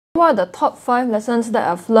What are the top 5 lessons that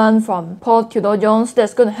I've learned from Paul Tudor Jones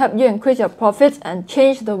that's going to help you increase your profits and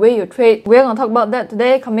change the way you trade? We're going to talk about that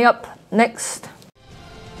today, coming up next.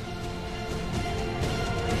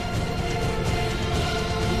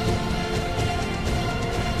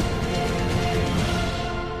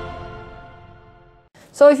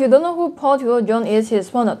 So if you don't know who Paul Tudor Jones is,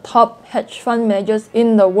 he's one of the top hedge fund managers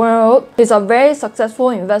in the world. He's a very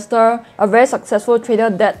successful investor, a very successful trader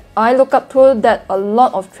that I look up to, that a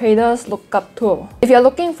lot of traders look up to. If you're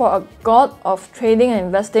looking for a god of trading and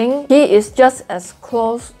investing, he is just as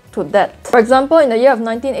close to that. For example, in the year of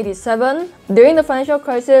 1987, during the financial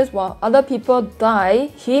crisis, while other people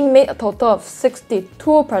died, he made a total of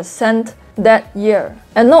 62% that year.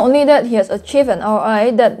 And not only that, he has achieved an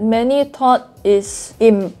ROI that many thought is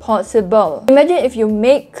impossible. Imagine if you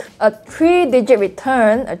make a 3-digit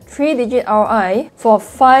return, a 3-digit ROI for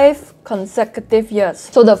 5 consecutive years.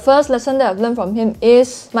 So the first lesson that I've learned from him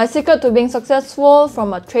is, my secret to being successful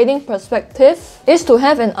from a trading perspective is to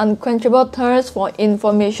have an unquenchable thirst for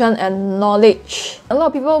information and knowledge. A lot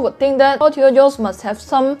of people would think that Paul Tudor Jones must have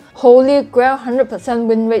some holy grail 100%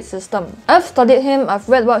 win rate system. I've studied him, I've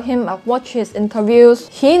read about him, I've watched his interviews.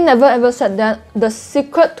 He never ever said that the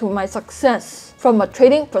secret to my success from a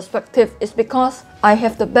trading perspective is because I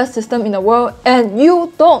have the best system in the world and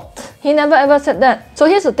you don't. He never ever said that. So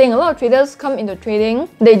here's the thing, a lot of traders come into trading,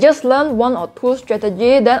 they just learn 1 or 2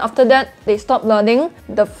 strategy, then after that they stop learning.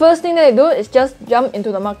 The first thing that they do is just jump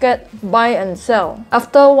into the market, buy and sell.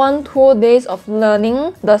 After 1-2 days of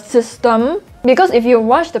learning the system, because if you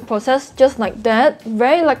watch the process just like that,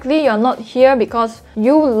 very likely you're not here because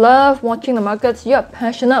you love watching the markets, you're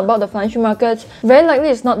passionate about the financial markets. Very likely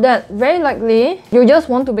it's not that. Very likely you just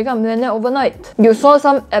want to become a millionaire overnight. You saw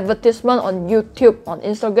some advertisement on YouTube, on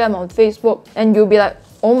Instagram, on Facebook, and you'll be like,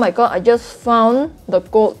 oh my god, I just found the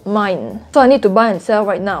gold mine, so I need to buy and sell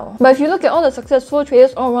right now. But if you look at all the successful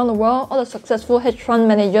traders all around the world, all the successful hedge fund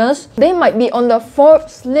managers, they might be on the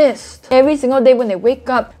Forbes list. Every single day when they wake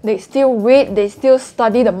up, they still read, they still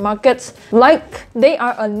study the markets like they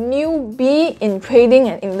are a newbie in trading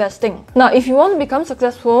and investing. Now, if you want to become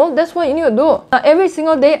successful, that's what you need to do. Now, every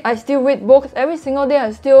single day I still read books, every single day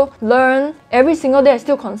I still learn, every single day I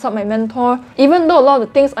still consult my mentor, even though a lot of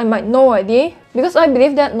the things I might know already. Because I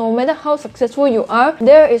believe that no matter how successful you are,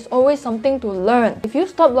 there is always something to learn. If you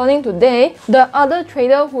stop learning today, the other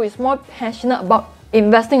trader who is more passionate about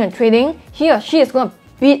investing and trading, he or she is going to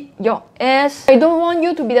beat your ass. I don't want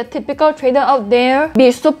you to be the typical trader out there,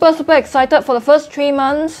 be super excited for the first 3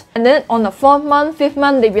 months, and then on the 4th month, 5th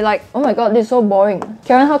month, they be like, oh my god, this is so boring.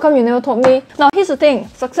 Karen, how come you never told me? Now here's the thing,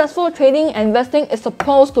 successful trading and investing is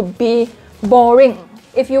supposed to be boring.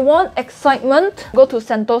 If you want excitement, go to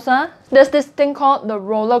Sentosa. There's this thing called the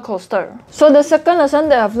roller coaster. So the second lesson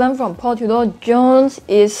that I've learned from Paul Tudor Jones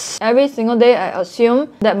is every single day I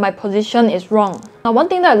assume that my position is wrong. Now, one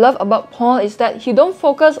thing that I love about Paul is that he don't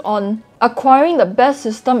focus on acquiring the best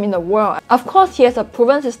system in the world. Of course, he has a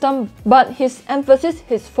proven system, but his emphasis,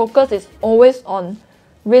 his focus is always on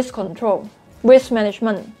risk control, risk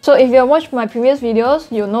management. So if you have watched my previous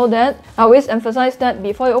videos, you know that I always emphasize that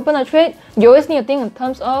before you open a trade, you always need to think in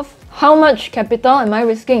terms of how much capital am I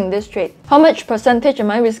risking in this trade? How much percentage am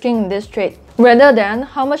I risking in this trade? Rather than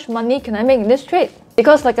how much money can I make in this trade?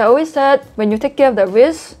 Because like I always said, when you take care of the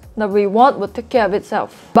risk, the reward will take care of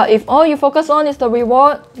itself. But if all you focus on is the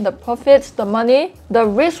reward, the profits, the money, the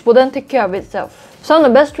risk wouldn't take care of itself. Some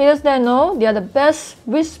of the best traders that I know, they are the best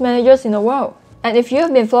risk managers in the world. And if you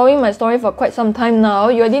have been following my story for quite some time now,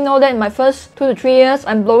 you already know that in my first 2 to 3 years,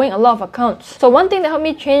 I'm blowing a lot of accounts. So one thing that helped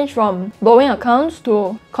me change from blowing accounts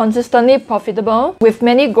to consistently profitable with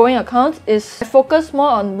many growing accounts is I focus more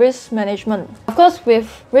on risk management. Of course, with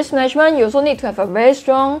risk management, you also need to have a very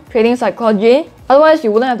strong trading psychology. Otherwise,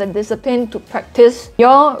 you wouldn't have the discipline to practice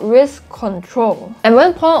your risk control. And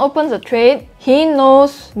when Paul opens a trade, he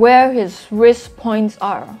knows where his risk points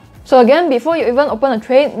are. So again, before you even open a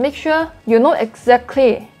trade, make sure you know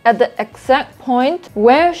exactly at the exact point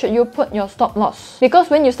where should you put your stop loss. Because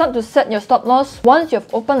when you start to set your stop loss, once you've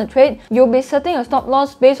opened a trade, you'll be setting your stop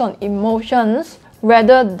loss based on emotions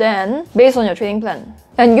rather than based on your trading plan.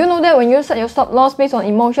 And you know that when you set your stop loss based on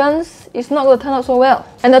emotions, it's not going to turn out so well.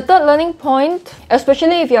 And the third learning point,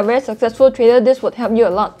 especially if you're a very successful trader, this would help you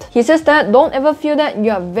a lot. He says that don't ever feel that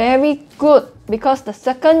you're very good, because the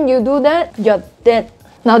second you do that, you're dead.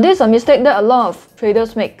 Now this is a mistake that a lot of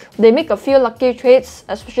traders make. They make a few lucky trades,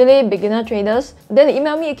 especially beginner traders. Then they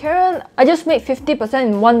email me, Karen, I just made 50%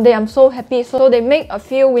 in one day, I'm so happy. So they make a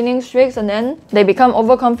few winning streaks and then they become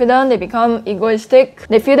overconfident, they become egoistic.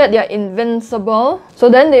 They feel that they are invincible. So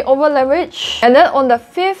then they over leverage. And then on the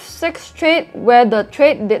 5th, 6th trade where the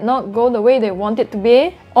trade did not go the way they want it to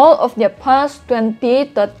be, all of their past 20,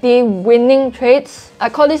 30 winning trades, I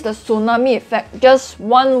call this the tsunami effect. Just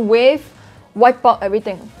one wave wipe out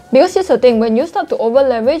everything. Because here's the thing, when you start to over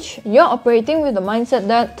leverage, you're operating with the mindset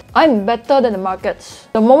that I'm better than the markets.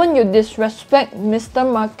 The moment you disrespect Mr.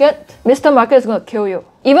 Market, Mr. Market is going to kill you.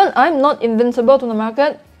 Even I'm not invincible to the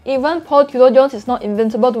market. Even Paul Tudor Jones is not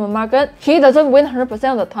invincible to the market. He doesn't win 100%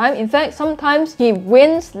 of the time. In fact, sometimes he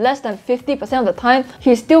wins less than 50% of the time.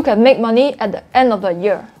 He still can make money at the end of the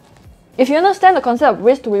year. If you understand the concept of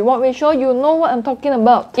risk to reward ratio, you know what I'm talking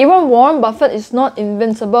about. Even Warren Buffett is not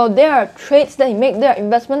invincible. There are trades that he makes, there are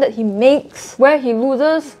investments that he makes where he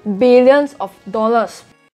loses billions of dollars.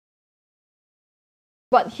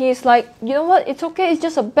 But he's like, you know what, it's okay, it's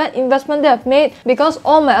just a bad investment that I've made because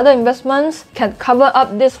all my other investments can cover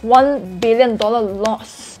up this $1 billion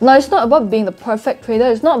loss. Now, it's not about being the perfect trader,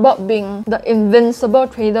 it's not about being the invincible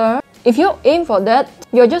trader. If you aim for that,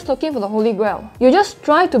 you're just looking for the holy grail. You just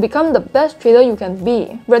try to become the best trader you can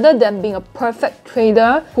be, rather than being a perfect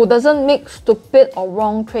trader who doesn't make stupid or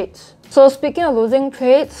wrong trades. So speaking of losing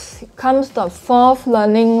trades, comes the 4th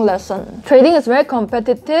learning lesson. Trading is very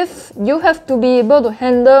competitive. You have to be able to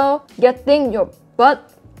handle getting your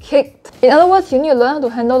butt kicked. In other words, you need to learn how to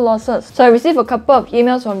handle losses. So I received a couple of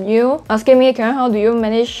emails from you asking me, Karen, how do you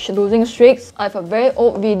manage losing streaks? I have a very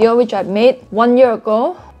old video which I made 1 year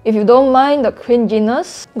ago. If you don't mind the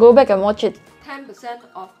cringiness, go back and watch it. 10%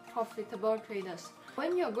 of profitable traders.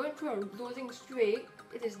 When you're going through a losing streak,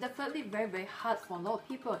 it is definitely very hard for a lot of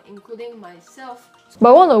people, including myself.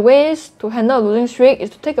 But one of the ways to handle a losing streak is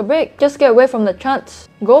to take a break. Just get away from the charts.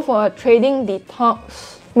 Go for a trading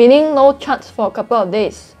detox, meaning no charts for a couple of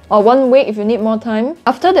days. Or 1 week if you need more time.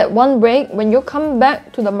 After that 1 break, when you come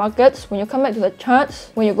back to the markets, when you come back to the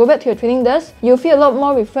charts, when you go back to your trading desk, you feel a lot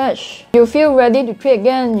more refreshed. You feel ready to trade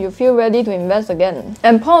again, you feel ready to invest again.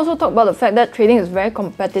 And Paul also talked about the fact that trading is very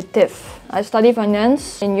competitive. I study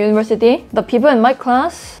finance in university. The people in my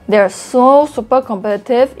class, they are so super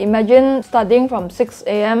competitive. Imagine studying from 6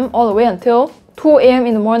 AM all the way until 2 AM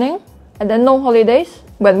in the morning and then no holidays.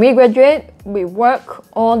 When we graduate, we work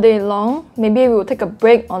all day long. Maybe we will take a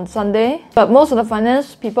break on Sunday. But most of the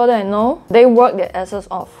finance people that I know, they work their asses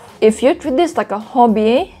off. If you treat this like a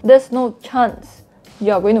hobby, there's no chance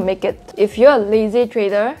you're going to make it. If you're a lazy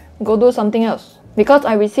trader, go do something else. Because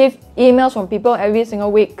I receive emails from people every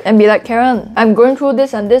single week and be like, Karen, I'm going through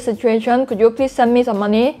this and this situation, could you please send me some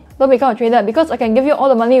money? Don't become a trader, because I can give you all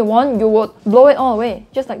the money you want, you would blow it all away,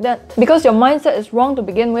 just like that. Because your mindset is wrong to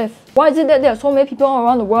begin with. Why is it that there are so many people all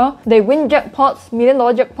around the world, they win jackpots, $1 million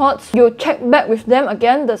jackpots, you check back with them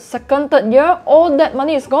again the 2nd, 3rd year, all that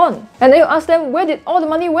money is gone. And then you ask them, where did all the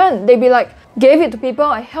money went? They be like, gave it to people,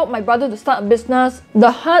 I helped my brother to start a business.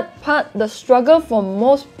 The hard part, the struggle for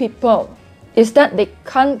most people is that they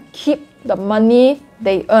can't keep the money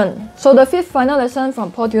they earn. So the 5th final lesson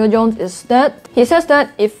from Paul Tudor Jones is that he says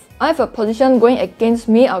that if I have a position going against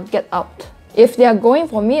me, I'll get out. If they are going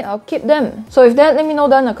for me, I'll keep them. So if that, let me know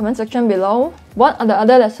down in the comment section below. What are the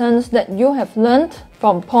other lessons that you have learned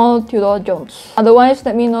from Paul Tudor Jones? Otherwise,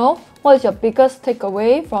 let me know what is your biggest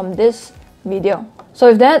takeaway from this video. So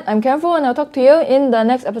with that, I'm Careful and I'll talk to you in the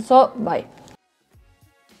next episode. Bye.